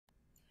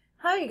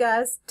Hi you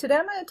guys, today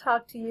I'm going to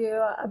talk to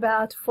you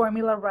about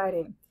formula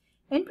writing.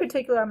 In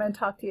particular, I'm going to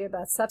talk to you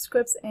about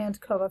subscripts and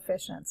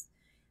coefficients.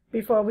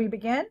 Before we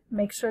begin,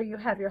 make sure you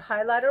have your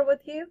highlighter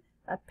with you,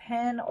 a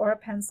pen or a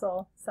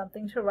pencil,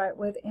 something to write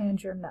with,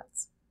 and your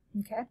notes.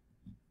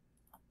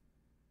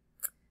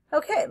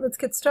 Okay, let's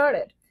get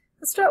started.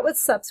 Let's start with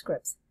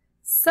subscripts.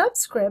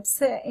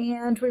 Subscripts,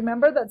 and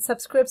remember that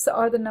subscripts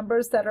are the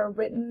numbers that are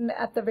written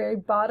at the very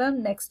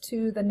bottom next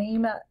to the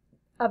name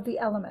of the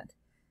element.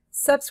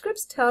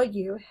 Subscripts tell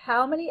you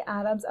how many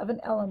atoms of an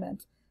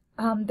element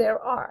there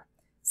are.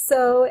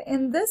 So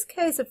in this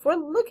case, if we're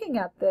looking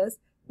at this,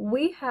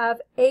 we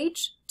have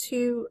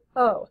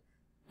H2O.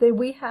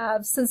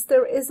 Since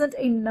there isn't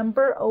a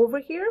number over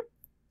here,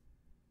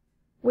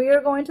 we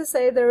are going to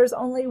say there is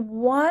only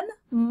one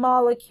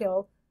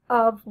molecule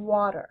of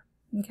water,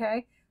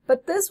 okay?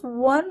 But this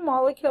one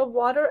molecule of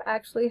water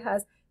actually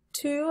has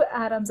two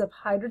atoms of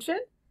hydrogen,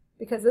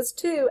 because this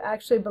 2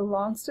 actually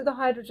belongs to the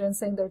hydrogen,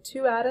 saying there are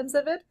two atoms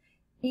of it,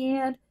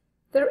 and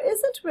there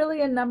isn't really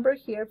a number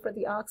here for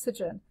the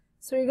oxygen.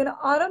 So you're going to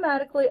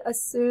automatically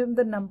assume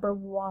the number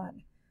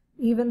 1.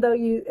 Even though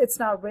it's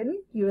not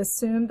written, you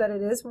assume that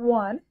it is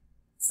 1.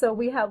 So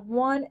we have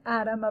one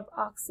atom of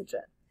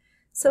oxygen.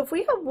 So if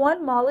we have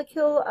one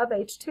molecule of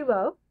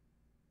H2O,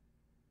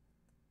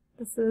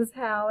 this is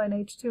how an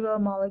H2O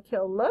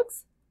molecule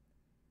looks,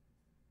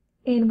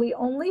 and we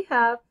only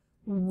have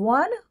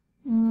one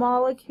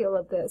molecule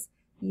of this,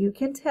 you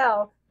can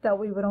tell that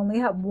we would only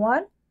have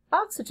one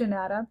oxygen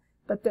atom,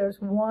 but there's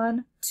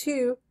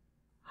two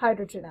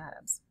hydrogen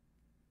atoms.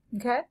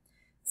 Okay,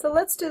 so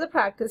let's do the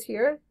practice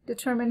here.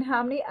 Determine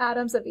how many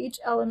atoms of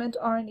each element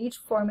are in each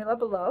formula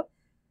below.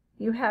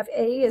 You have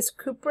A is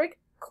cupric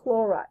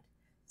chloride.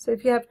 So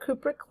if you have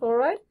cupric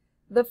chloride,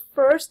 the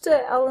first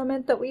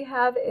element that we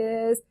have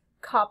is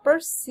copper,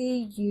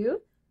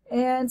 Cu,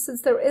 and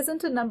since there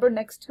isn't a number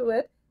next to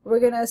it, we're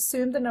going to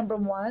assume the number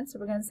 1, so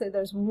we're going to say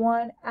there's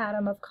one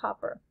atom of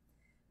copper.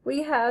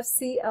 We have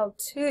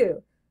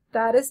Cl2.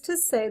 That is to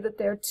say that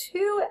there are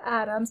two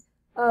atoms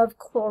of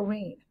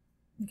chlorine.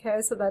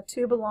 Okay, so that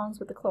 2 belongs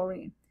with the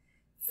chlorine.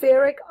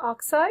 Ferric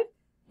oxide,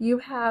 you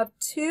have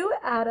two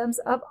atoms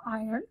of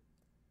iron,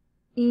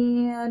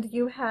 and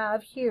you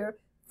have here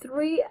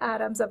 3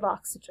 atoms of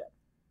oxygen.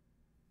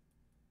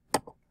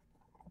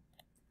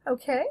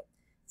 Okay,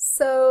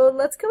 so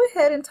let's go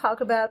ahead and talk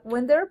about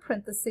when there are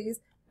parentheses,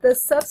 the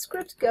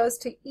subscript goes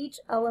to each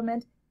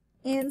element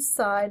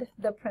inside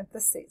the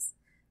parentheses.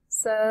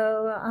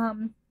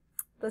 So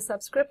the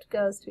subscript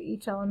goes to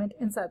each element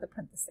inside the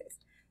parentheses.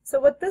 So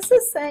what this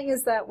is saying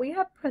is that we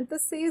have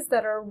parentheses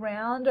that are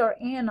around our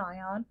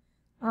anion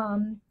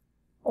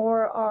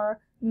or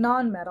our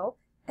nonmetal,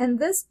 and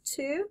this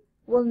too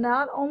will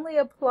not only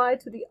apply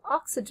to the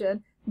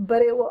oxygen,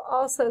 but it will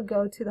also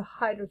go to the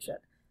hydrogen.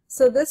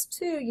 So this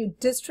too, you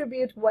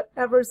distribute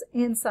whatever's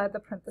inside the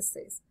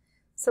parentheses.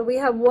 So we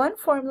have one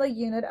formula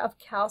unit of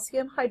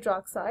calcium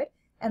hydroxide,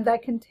 and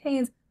that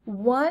contains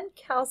one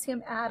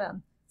calcium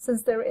atom.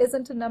 Since there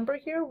isn't a number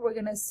here, we're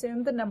going to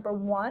assume the number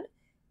 1,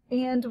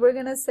 and we're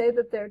going to say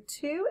that there are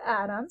 2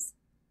 atoms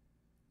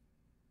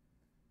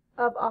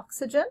of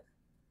oxygen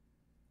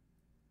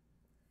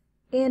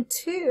and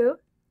 2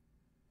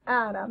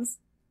 atoms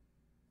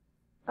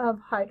of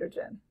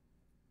hydrogen.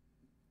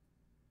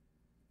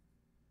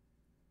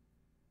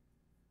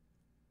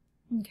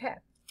 Okay,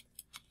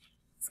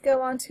 let's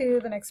go on to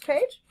the next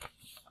page.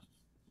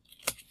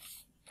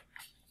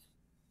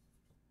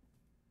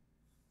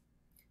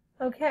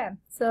 Okay,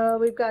 so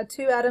we've got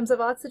 2 atoms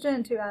of oxygen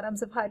and 2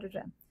 atoms of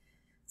hydrogen.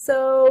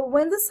 So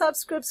when the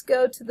subscripts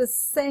go to the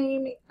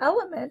same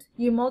element,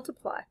 you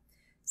multiply.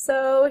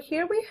 So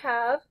here we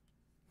have,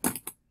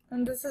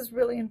 and this is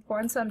really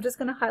important, so I'm just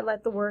going to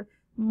highlight the word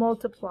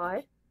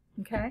multiply,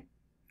 okay?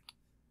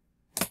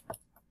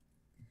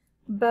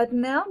 But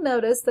now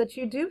notice that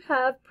you do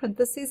have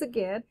parentheses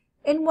again,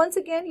 and once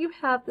again you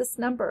have this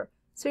number.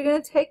 So you're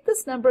going to take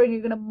this number and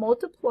you're going to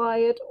multiply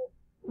it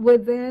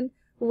within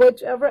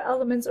whichever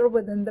elements are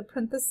within the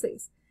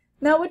parentheses.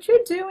 Now what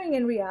you're doing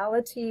in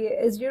reality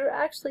is you're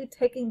actually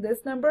taking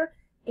this number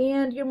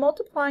and you're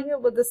multiplying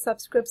it with the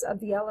subscripts of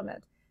the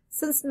element.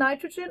 Since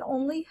nitrogen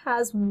only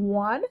has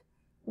 1,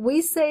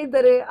 we say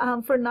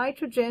that for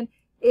nitrogen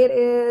it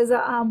is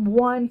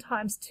 1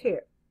 times 2.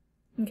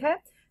 Okay,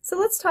 so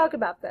let's talk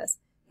about this.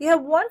 You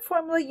have one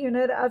formula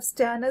unit of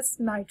stannous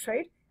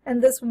nitrate,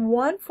 and this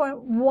one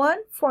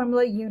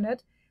formula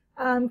unit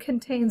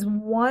contains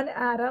 1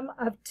 atom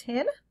of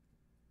tin.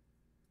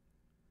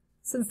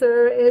 Since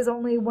there is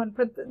only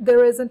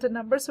there isn't a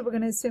number, so we're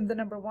going to assume the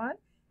number 1.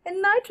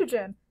 And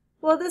nitrogen,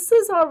 well, this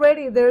is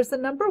already, there's the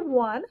number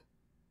 1,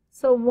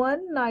 so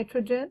 1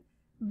 nitrogen,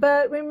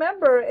 but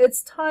remember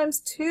it's times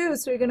 2,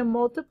 so you're going to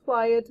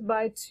multiply it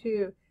by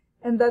 2,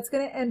 and that's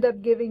going to end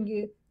up giving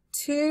you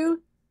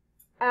 2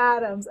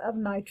 atoms of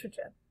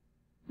nitrogen.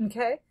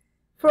 Okay,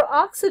 for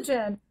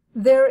oxygen,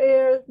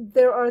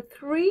 there are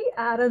 3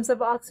 atoms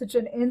of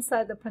oxygen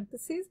inside the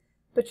parentheses,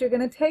 but you're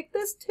going to take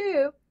this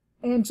 2,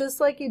 and just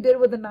like you did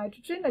with the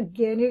nitrogen,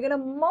 again, you're going to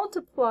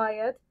multiply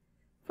it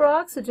for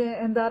oxygen,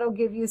 and that'll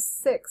give you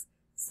 6.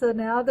 So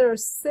now there are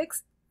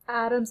 6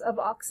 atoms of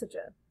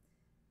oxygen.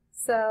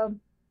 So,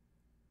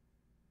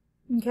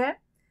 okay,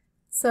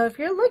 so if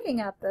you're looking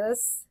at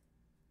this,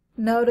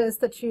 notice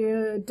that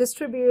you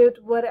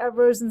distribute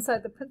whatever's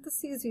inside the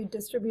parentheses, you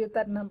distribute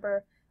that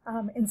number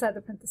inside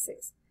the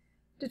parentheses.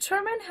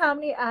 Determine how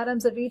many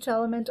atoms of each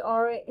element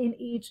are in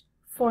each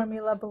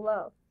formula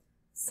below.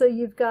 So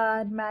you've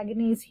got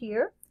manganese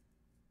here.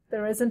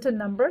 There isn't a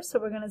number, so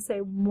we're going to say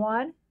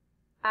 1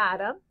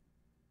 atom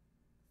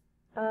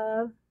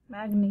of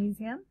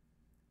magnesium,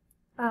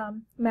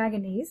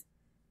 manganese.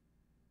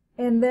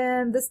 And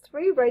then this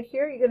 3 right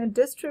here, you're going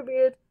to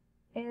distribute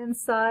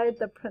inside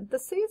the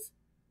parentheses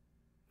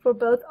for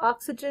both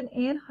oxygen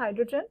and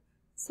hydrogen.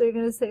 So you're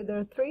going to say there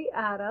are 3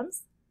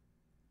 atoms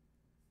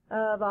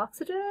of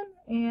oxygen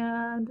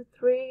and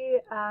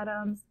 3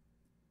 atoms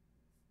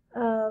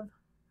of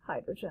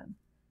hydrogen.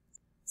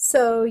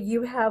 So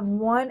you have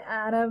 1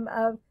 atom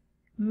of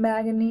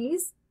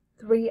manganese,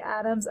 3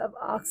 atoms of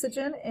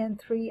oxygen, and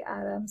 3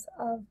 atoms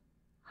of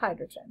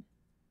hydrogen.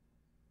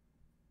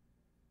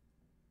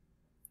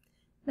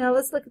 Now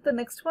let's look at the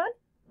next one.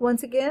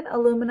 Once again,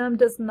 aluminum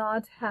does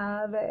not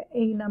have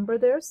a number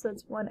there, so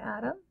it's 1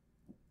 atom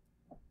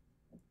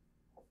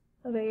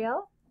of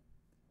Al.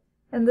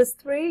 And this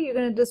 3, you're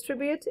going to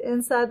distribute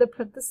inside the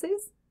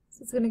parentheses,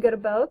 so it's going to go to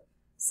both.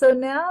 So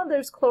now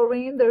there's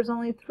chlorine. There's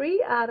only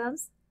 3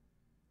 atoms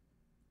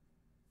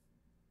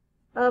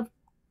of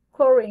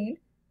chlorine,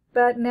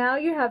 but now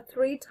you have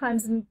 3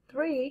 times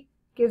 3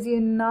 gives you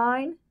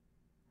 9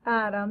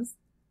 atoms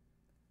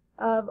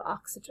of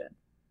oxygen.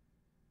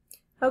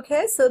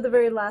 Okay, so the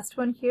very last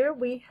one here,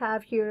 we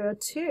have here a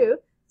 2,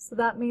 so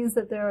that means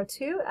that there are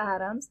 2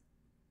 atoms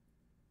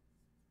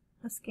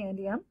of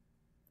scandium.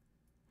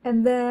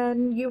 And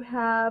then you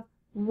have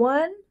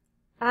 1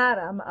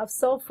 atom of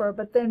sulfur,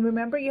 but then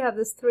remember you have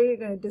this 3, you're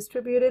going to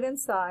distribute it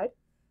inside.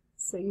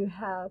 So you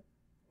have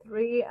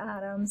 3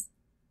 atoms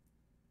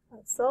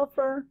of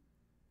sulfur,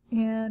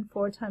 and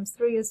 4 times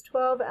 3 is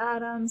 12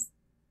 atoms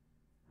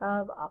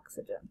of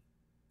oxygen.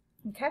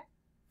 Okay,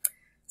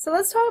 so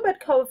let's talk about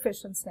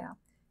coefficients now.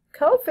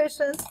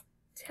 Coefficients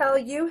tell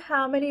you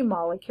how many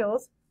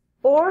molecules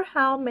or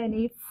how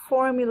many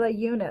formula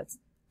units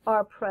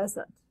are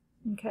present.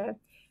 Okay,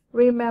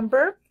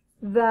 remember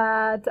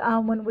that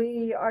when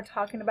we are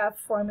talking about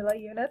formula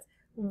units,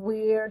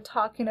 we're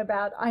talking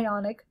about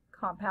ionic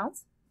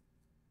compounds.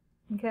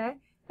 Okay,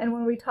 and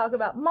when we talk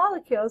about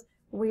molecules,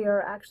 we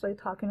are actually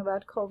talking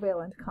about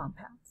covalent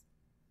compounds.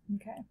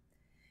 Okay,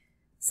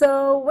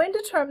 so when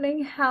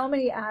determining how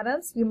many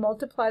atoms, you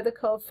multiply the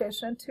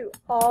coefficient to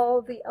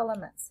all the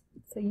elements.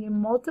 So you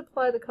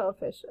multiply the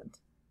coefficient.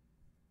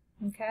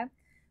 Okay,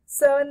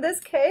 so in this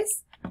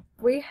case,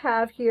 we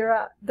have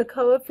here the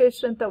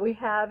coefficient that we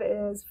have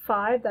is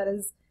 5. That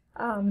is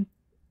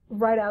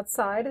right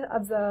outside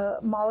of the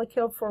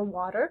molecule for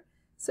water.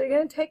 So you're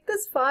going to take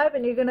this 5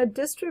 and you're going to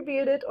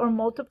distribute it or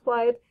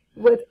multiply it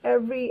with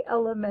every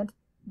element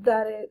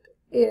that it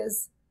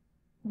is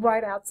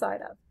right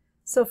outside of.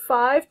 So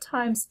 5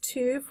 times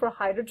 2 for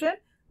hydrogen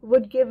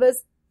would give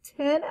us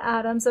 10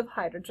 atoms of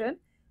hydrogen.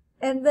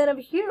 And then over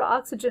here,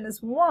 oxygen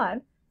is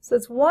 1. So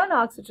it's 1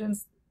 oxygen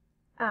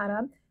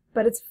atom,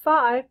 but it's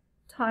 5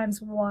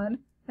 times 1,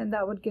 and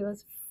that would give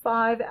us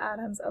 5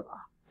 atoms of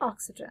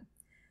oxygen.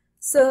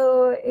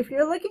 So if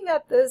you're looking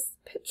at this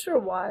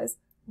picture-wise,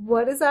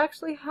 what is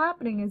actually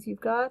happening is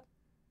you've got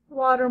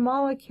water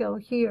molecule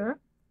here,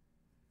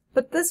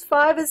 but this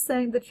 5 is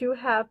saying that you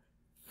have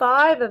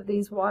 5 of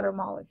these water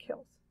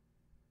molecules.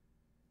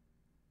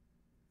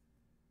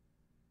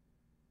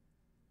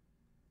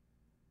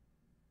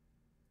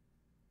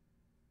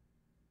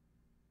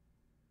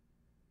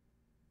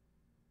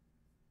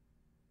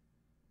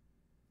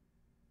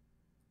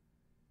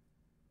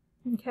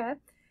 Okay,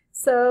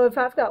 so if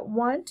I've got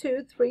 1,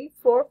 2, 3,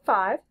 4,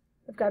 5,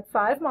 I've got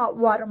 5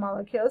 water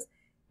molecules,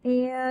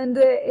 and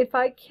if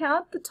I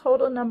count the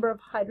total number of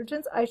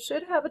hydrogens, I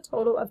should have a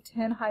total of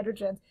 10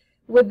 hydrogens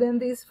within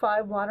these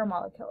 5 water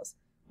molecules.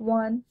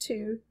 1,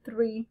 2,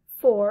 3,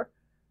 4,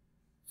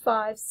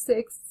 5,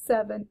 6,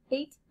 7,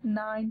 8,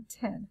 9,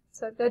 10.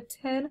 So I've got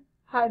 10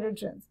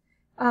 hydrogens,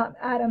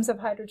 atoms of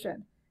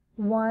hydrogen.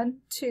 1,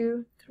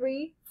 2,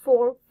 3,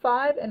 4,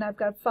 5, and I've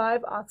got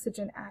 5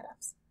 oxygen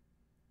atoms.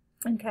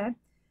 Okay,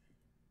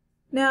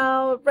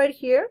 now right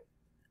here,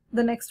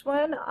 the next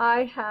one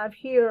I have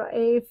here,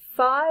 a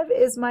 5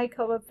 is my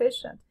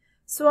coefficient.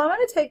 So I'm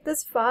going to take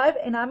this 5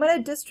 and I'm going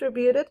to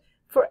distribute it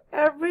for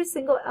every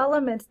single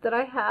element that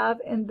I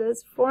have in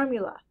this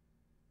formula.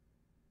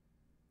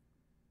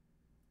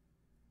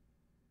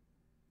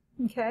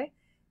 Okay,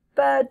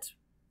 but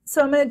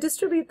so I'm going to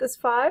distribute this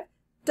 5.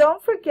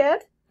 Don't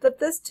forget that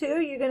this 2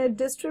 you're going to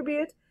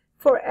distribute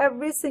for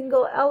every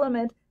single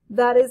element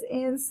that is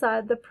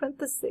inside the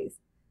parentheses.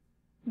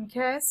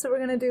 Okay, so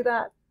we're going to do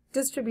that,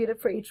 distribute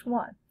it for each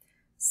one.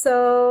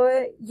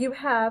 So you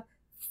have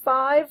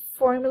 5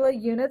 formula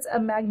units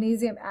of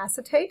magnesium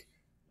acetate,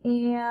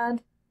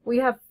 and we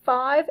have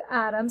 5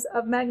 atoms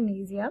of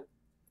magnesium.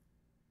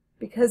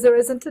 because there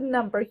isn't a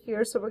number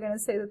here, so we're going to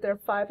say that there are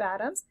 5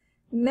 atoms.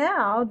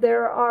 Now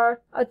there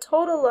are a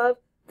total of,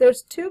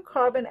 there's 2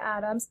 carbon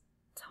atoms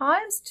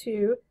times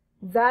 2,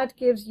 that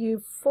gives you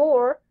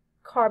 4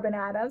 carbon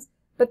atoms,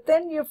 but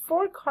then your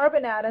 4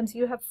 carbon atoms,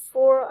 you have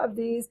 4 of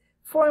these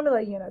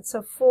formula units,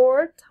 so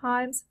 4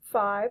 times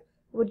 5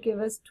 would give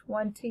us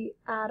 20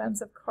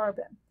 atoms of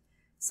carbon.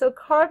 So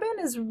carbon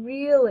is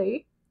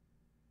really,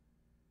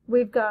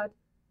 we've got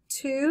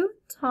 2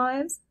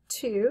 times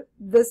 2,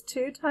 this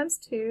 2 times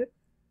 2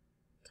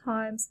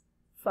 times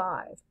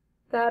 5.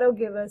 That'll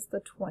give us the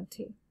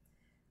 20.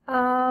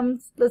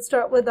 Let's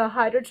start with the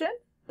hydrogen.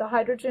 The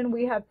hydrogen,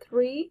 we have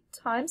 3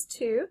 times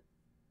 2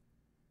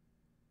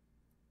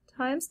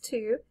 times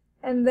 2,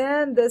 and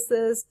then this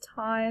is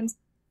times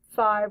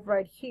 5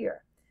 right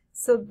here.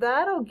 So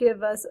that'll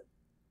give us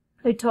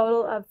a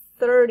total of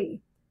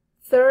 30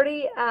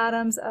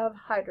 atoms of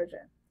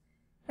hydrogen.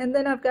 And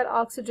then I've got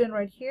oxygen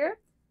right here.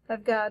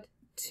 I've got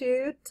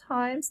 2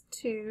 times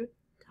 2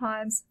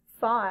 times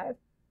 5.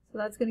 So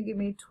that's going to give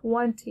me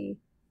 20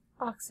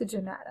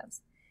 oxygen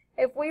atoms.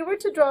 If we were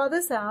to draw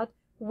this out,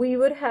 we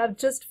would have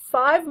just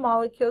 5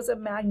 molecules of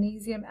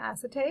magnesium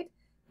acetate.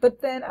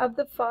 But then of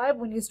the 5,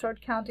 when you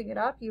start counting it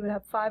up, you would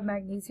have 5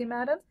 magnesium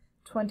atoms,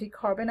 20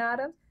 carbon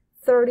atoms,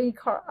 30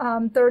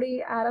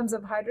 atoms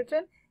of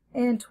hydrogen,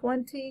 and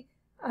 20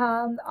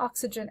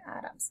 oxygen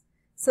atoms.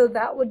 So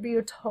that would be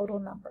your total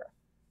number.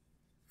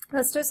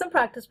 Let's do some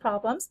practice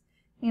problems.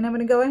 And I'm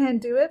going to go ahead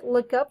and do it.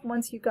 Look up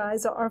once you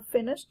guys are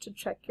finished to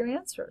check your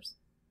answers.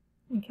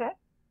 Okay?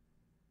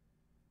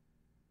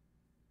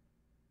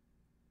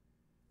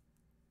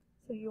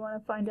 So you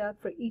want to find out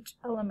for each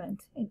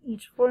element in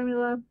each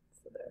formula.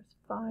 So there's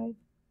 5.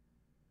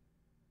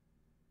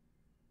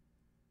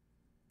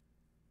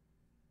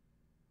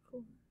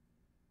 4.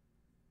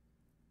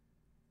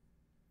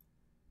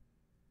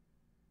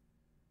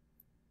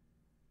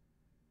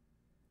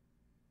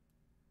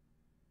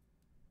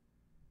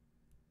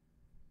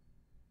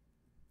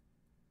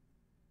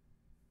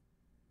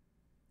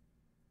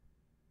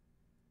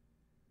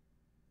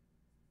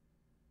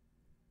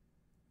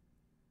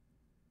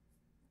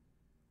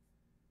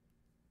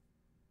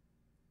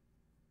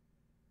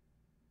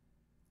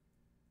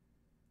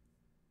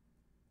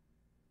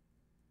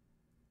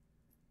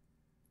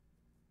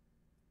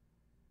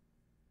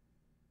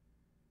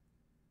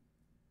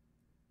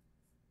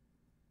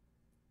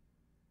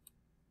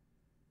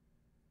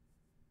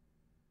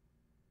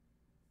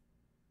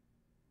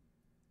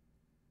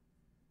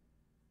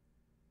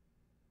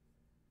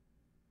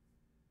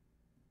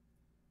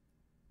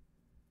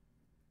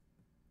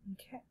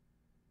 Okay,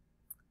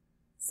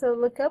 so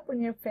look up when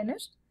you're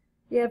finished.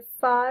 You have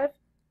 5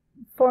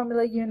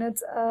 formula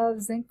units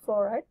of zinc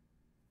fluoride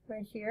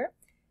right here,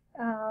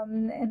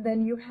 and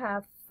then you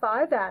have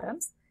 5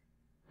 atoms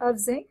of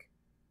zinc,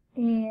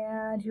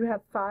 and you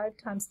have 5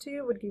 times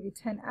 2 would give you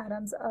 10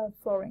 atoms of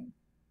fluorine.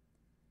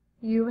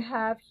 You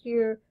have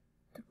here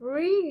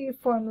 3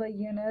 formula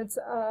units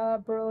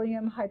of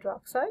beryllium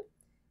hydroxide,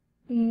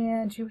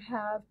 and you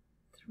have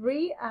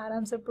 3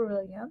 atoms of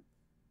beryllium.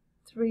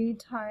 3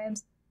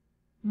 times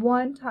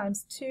 1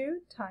 times 2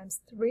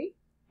 times 3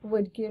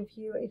 would give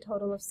you a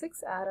total of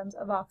 6 atoms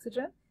of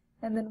oxygen,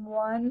 and then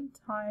 1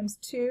 times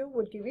 2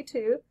 would give you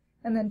 2,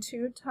 and then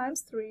 2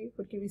 times 3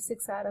 would give you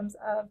 6 atoms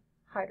of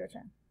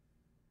hydrogen.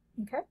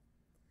 Okay?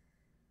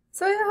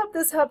 So I hope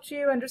this helped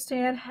you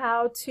understand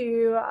how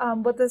to,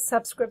 what the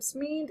subscripts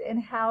mean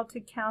and how to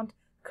count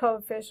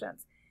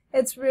coefficients.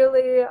 It's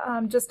really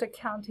just a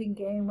counting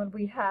game when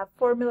we have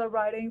formula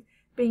writing,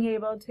 being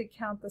able to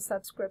count the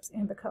subscripts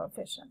and the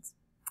coefficients.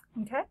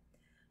 Okay?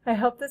 I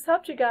hope this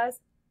helped you guys.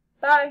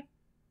 Bye!